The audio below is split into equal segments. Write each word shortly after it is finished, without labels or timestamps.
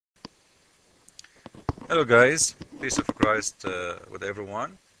Hello guys, peace of Christ with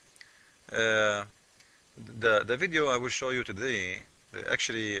everyone. Uh, the video I will show you today,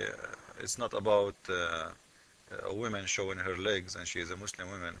 actually, it's not about a woman showing her legs and she is a Muslim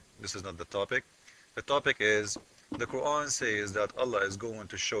woman. This is not the topic. The topic is the Quran says that Allah is going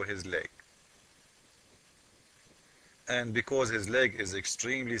to show his leg. And because his leg is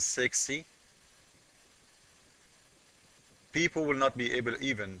extremely sexy, people will not be able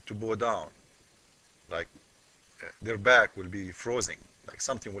even to bow down. Like their back will be frozen. Like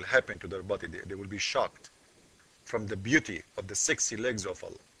something will happen to their body. They will be shocked from the beauty of the sexy legs of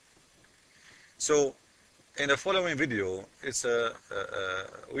Allah. So in the following video,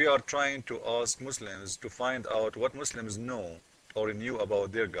 we are trying to ask Muslims to find out what Muslims know or knew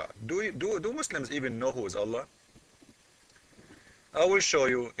about their God. Do Muslims even know who is Allah? I will show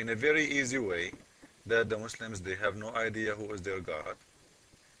you in a very easy way that the Muslims, they have no idea who is their God.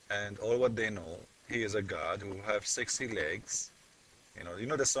 And all what they know, he is a God who have sexy legs. You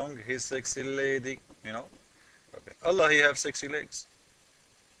know the song, His Sexy Lady, you know? Okay. Allah, he have sexy legs.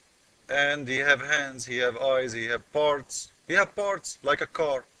 And he have hands, he have eyes, he have parts. He have parts like a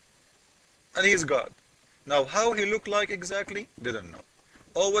car. And he is God. Now, how he look like exactly? Didn't know.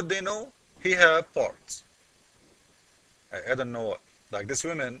 All what they know, he have parts. I don't know what. Like this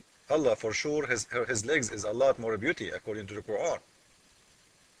woman, Allah, for sure, his legs is a lot more beauty according to the Quran.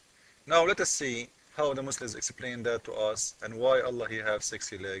 Now, let us see how the Muslims explain that to us and why Allah, he have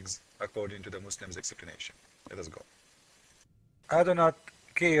sexy legs according to the Muslims' explanation. Let us go. I do not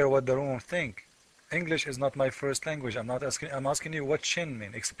care what the room think. English is not my first language. I'm asking you what shin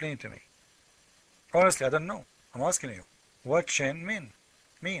mean. Explain to me. Honestly, I don't know. I'm asking you. What shin mean?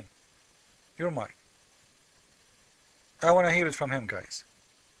 Your mic. I want to hear it from him, guys.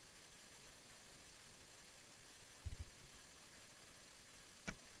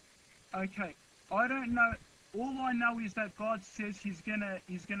 Okay, I don't know. All I know is that God says he's gonna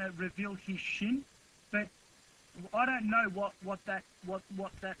reveal his shin, but I don't know what that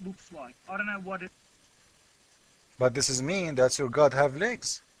looks like. I don't know what it. But this is mean that your God have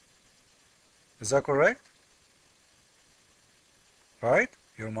legs. Is that correct? Right?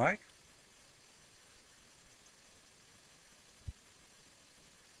 Your mic?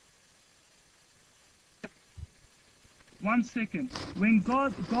 One second. When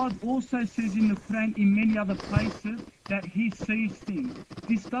God also says in the Quran in many other places that he sees things.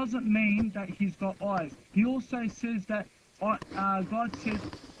 This doesn't mean that he's got eyes. He also says that God says.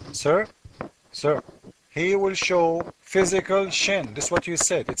 Sir, he will show physical shin. This is what you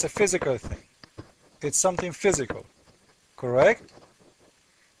said. It's a physical thing. It's something physical. Correct?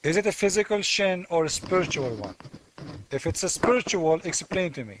 Is it a physical shin or a spiritual one? If it's a spiritual,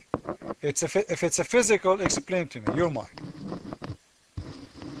 explain to me. If it's a physical, explain to me. Your mind.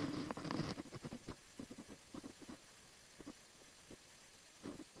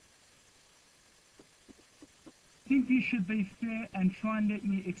 I think you should be fair and try and let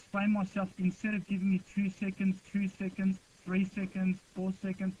me explain myself instead of giving me 2 seconds, 3 seconds, 4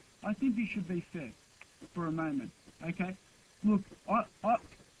 seconds. I think you should be fair for a moment, okay? Look,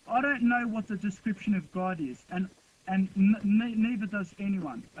 I don't know what the description of God is, and neither does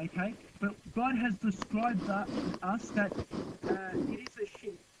anyone, okay? But God has described us that it is a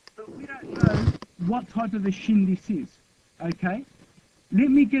shin, but we don't know what type of a shin this is, okay?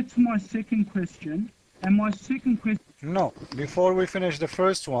 Let me get to my second question. And my second question... No, before we finish the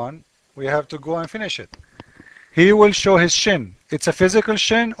first one, we have to go and finish it. He will show his shin. It's a physical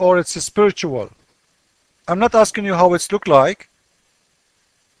shin or it's a spiritual? I'm not asking you how it's look like.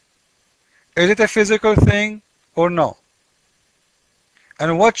 Is it a physical thing or no?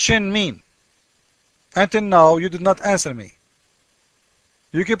 And what shin mean? Until now, you did not answer me.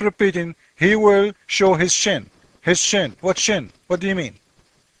 You keep repeating, he will show his shin. His shin. What shin? What do you mean?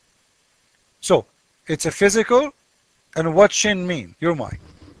 So, it's a physical, and what shin mean? Your mind.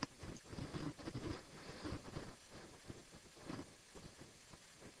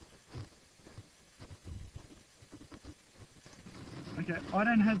 Okay, I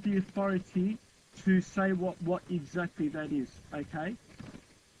don't have the authority to say what exactly that is, okay?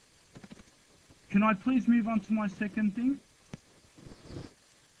 Can I please move on to my second thing?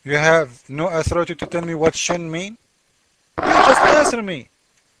 You have no authority to tell me what shin mean? You just answer me.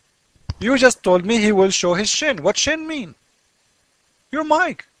 You just told me he will show his shin. What shin mean? Your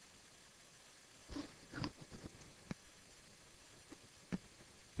mic.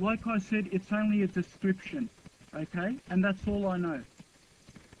 Like I said, it's only a description, okay? And that's all I know.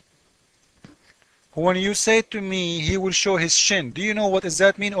 When you say to me he will show his shin, do you know what does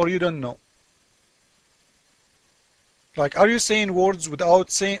that mean or you don't know? Like, are you saying words without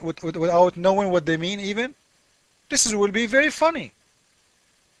without knowing what they mean even? This will be very funny.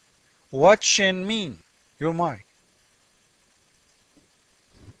 What shin mean? Your mic.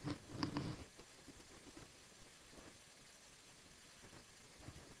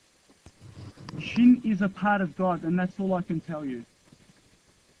 Shin is a part of God, and that's all I can tell you.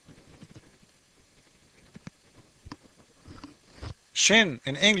 Shin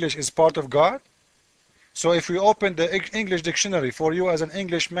in English is part of God. So if we open the English dictionary for you as an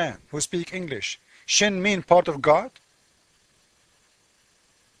Englishman who speak English, shin mean part of God?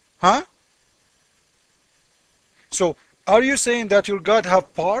 Huh? So are you saying that your God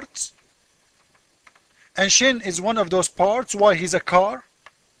have parts? And shin is one of those parts. Why? He's a car?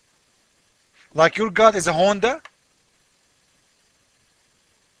 Like your God is a Honda?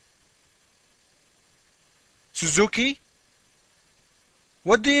 Suzuki?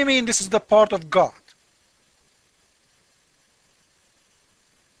 What do you mean this is the part of God?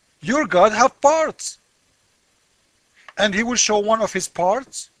 Your God have parts. And he will show one of his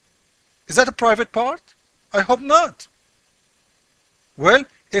parts? Is that a private part? I hope not. Well,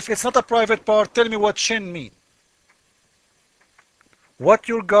 if it's not a private part, tell me what shin mean. What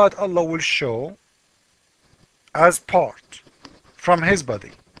your God Allah will show as part from his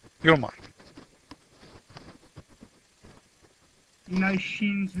body, your mind. You know,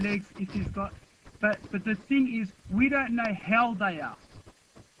 shins, legs, if he's got... But the thing is, we don't know how they are.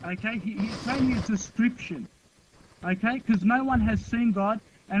 Okay? He's only a description. Okay? Because no one has seen God,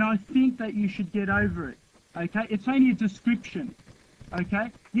 and I think that you should get over it. Okay? It's only a description.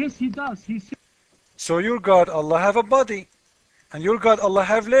 Okay? Yes, he does. So your God Allah have a body, and your God Allah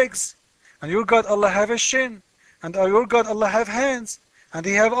have legs, and your God Allah have a shin, and your God Allah have hands, and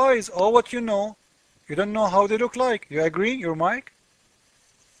he have eyes. All what you know, you don't know how they look like. You agree, your mic?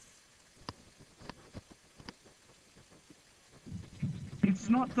 It's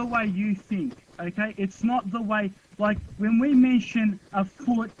not the way you think, okay? It's not the way, like when we mention a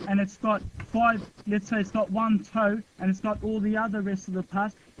foot and it's got five, let's say it's got one toe and it's got all the other rest of the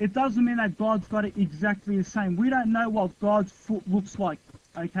parts, it doesn't mean that God's got it exactly the same. We don't know what God's foot looks like,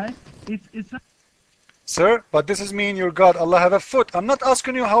 okay? It's Sir, but this is mean your God Allah have a foot. I'm not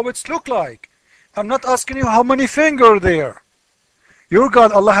asking you how it's look like. I'm not asking you how many finger there. Your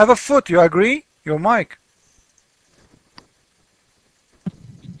God Allah have a foot. You agree? Your mic.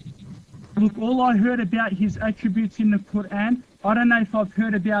 Look, all I heard about his attributes in the Quran, I don't know if I've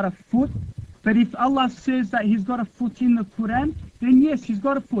heard about a foot, but if Allah says that he's got a foot in the Quran, then yes, he's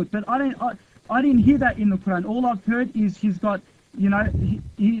got a foot. But I didn't hear that in the Quran. All I've heard is he's got, you know,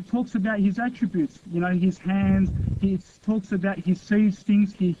 he talks about his attributes, you know, his hands, he talks about he sees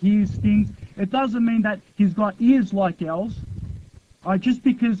things, he hears things. It doesn't mean that he's got ears like ours. Just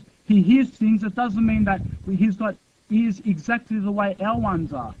because he hears things, it doesn't mean that he's got ears exactly the way our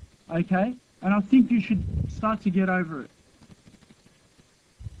ones are. Okay? And I think you should start to get over it.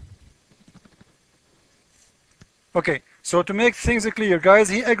 Okay, so to make things clear, guys,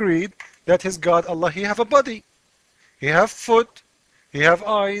 he agreed that his God Allah, he have a body. He have foot, he have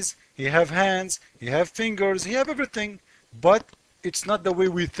eyes, he have hands, he have fingers, he have everything. But it's not the way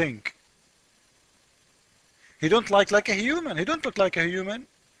we think. He don't like a human. He don't look like a human.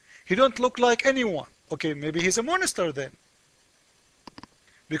 He don't look like anyone. Okay, maybe he's a monster then.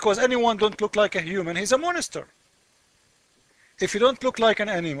 Because anyone don't look like a human, he's a monster. If you don't look like an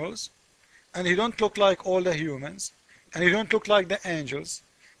animals, and you don't look like all the humans, and you don't look like the angels,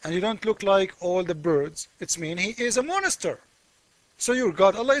 and you don't look like all the birds, it's mean he is a monster. So your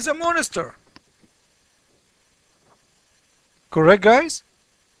God Allah is a monster. Correct, guys?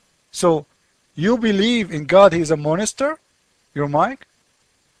 So you believe in God, he is a monster? Your mic?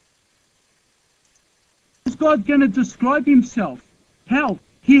 Is God going to describe himself? How?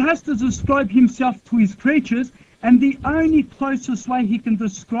 He has to describe himself to his creatures, and the only closest way he can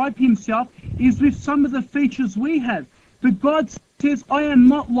describe himself is with some of the features we have. But God says, I am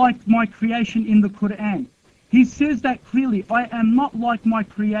not like my creation in the Quran. He says that clearly, I am not like my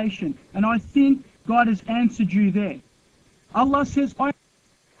creation. And I think God has answered you there. Allah says,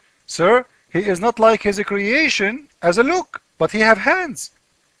 Sir, he is not like his creation as a look, but he have hands.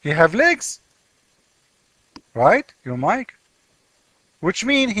 He have legs. Right? Your mic? Which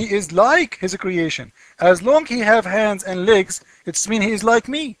mean he is like his creation. As long he have hands and legs, it's mean he is like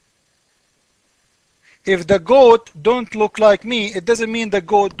me. If the goat don't look like me, it doesn't mean the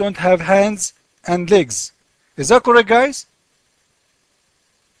goat don't have hands and legs. Is that correct, guys?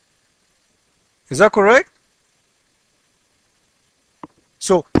 Is that correct?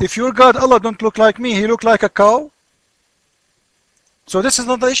 So if your God Allah don't look like me, he look like a cow. So this is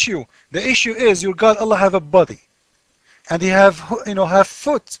not the issue. The issue is your God Allah have a body. and he have have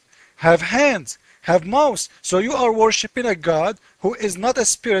foot, have hands, have mouth. So you are worshiping a God who is not a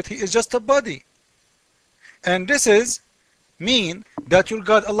spirit, he is just a body. And this is mean that your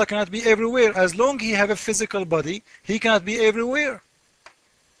God Allah cannot be everywhere. As long he have a physical body, he cannot be everywhere.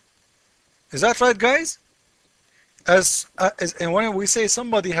 Is that right, guys? And when we say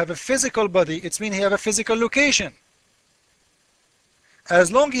somebody have a physical body, it means he have a physical location.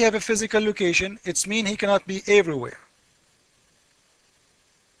 As long he have a physical location, it means he cannot be everywhere.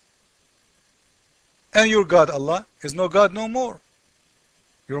 And your God Allah is no God no more.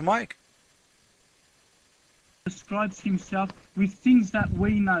 Your mic. Describes himself with things that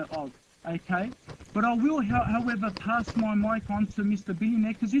we know of, okay? But I will, however, pass my mic on to Mr.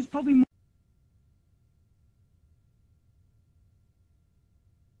 Billionaire, because he's probably more